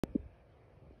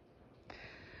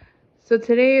So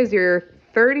today is your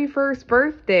 31st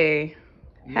birthday.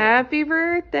 Yeah. Happy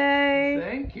birthday.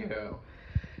 Thank you.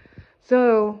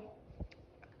 So,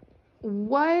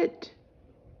 what,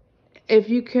 if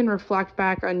you can reflect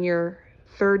back on your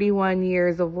 31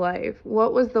 years of life,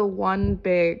 what was the one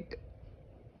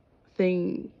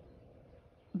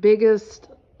biggest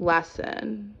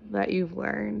lesson that you've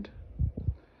learned?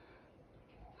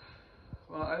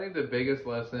 Well, I think the biggest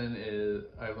lesson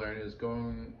I've learned is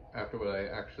going after what I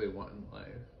actually want in life.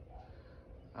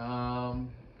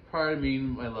 Prior to meeting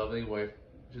my lovely wife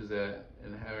Gisette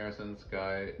and having our son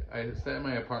Sky, I sat in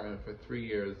my apartment for 3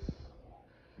 years.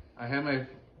 I had my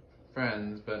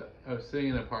friends, but I was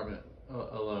sitting in an apartment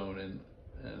alone in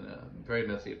a very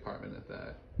messy apartment at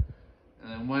that.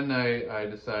 And then one night I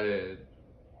decided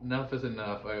enough is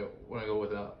enough. I want to go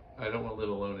without. I don't want to live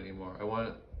alone anymore. I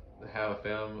want to have a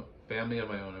family of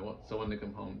my own. I want someone to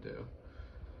come home to.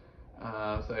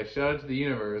 So I shouted to the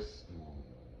universe,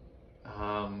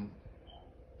 um,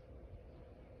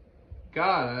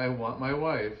 God, I want my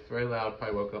wife. Very loud.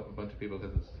 Probably woke up a bunch of people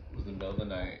because it was the middle of the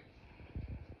night.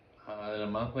 And a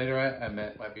month later, I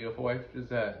met my beautiful wife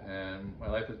Gisette, and my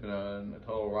life has been on a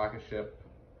total rocket ship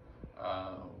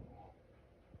um,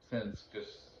 since. Just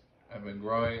I've been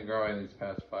growing and growing these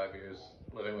past 5 years,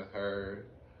 living with her,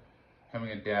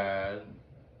 becoming a dad.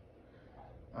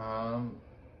 Um,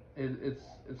 it's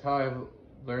how I've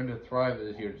learned to thrive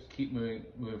this year. Just keep moving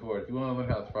forward. If you want to learn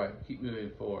how to thrive, keep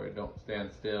moving forward. Don't stand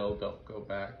still. Don't go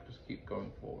back. Just keep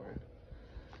going forward.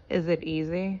 Is it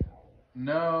easy?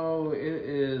 No, it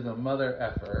is a mother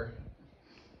effer.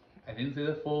 I didn't say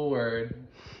the full word,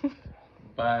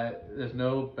 but there's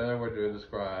no better word to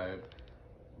describe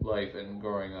life and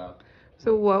growing up.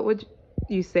 So, what would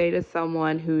you say to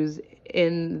someone who's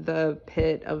in the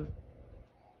pit of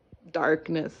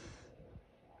darkness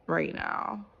right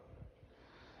now?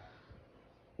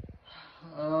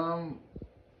 Um,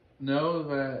 know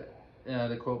that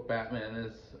the quote Batman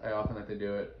is. I often like to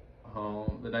do it.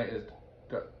 Home. The night is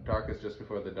darkest just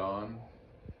before the dawn.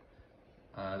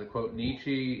 The quote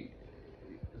Nietzsche.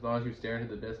 As long as you stare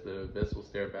into the abyss will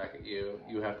stare back at you.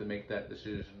 You have to make that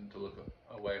decision to look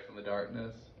away from the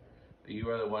darkness. You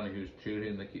are the one who's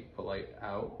choosing to keep polite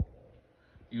out.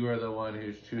 You are the one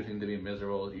who's choosing to be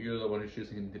miserable. You're the one who's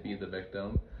choosing to be the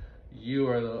victim. You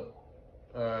are the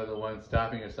one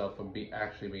stopping yourself from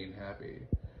actually being happy.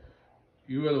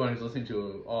 You are the one who's listening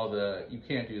to all the "you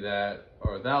can't do that"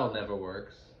 or "that'll never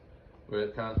works," where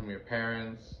it comes from your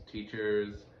parents,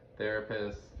 teachers,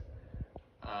 therapists,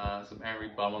 some angry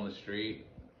bum on the street.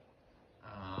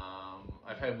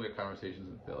 I've had weird conversations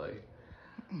in Philly.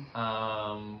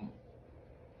 Um,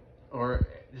 or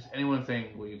just anyone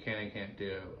saying what you can and can't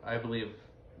do. I believe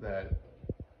that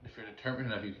if you're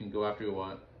determined enough, you can go after you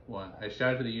want. I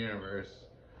shouted to the universe,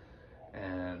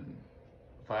 and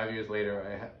 5 years later,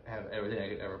 I have everything I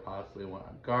could ever possibly want: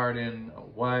 a garden, a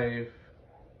wife,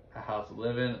 a house to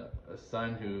live in, a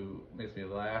son who makes me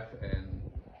laugh and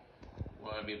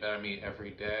want to be better me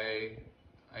every day.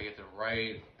 I get to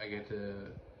write. I get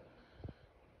to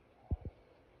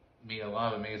meet a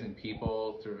lot of amazing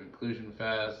people through Inclusion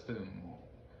Fest and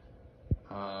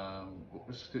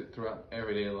throughout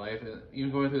everyday life. And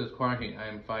even going through this quarantine, I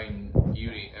am finding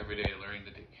beauty every day, learning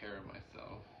to take care of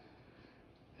myself.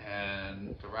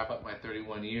 And to wrap up my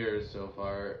 31 years so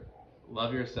far,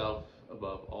 love yourself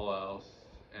above all else,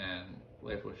 and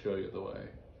life will show you the way.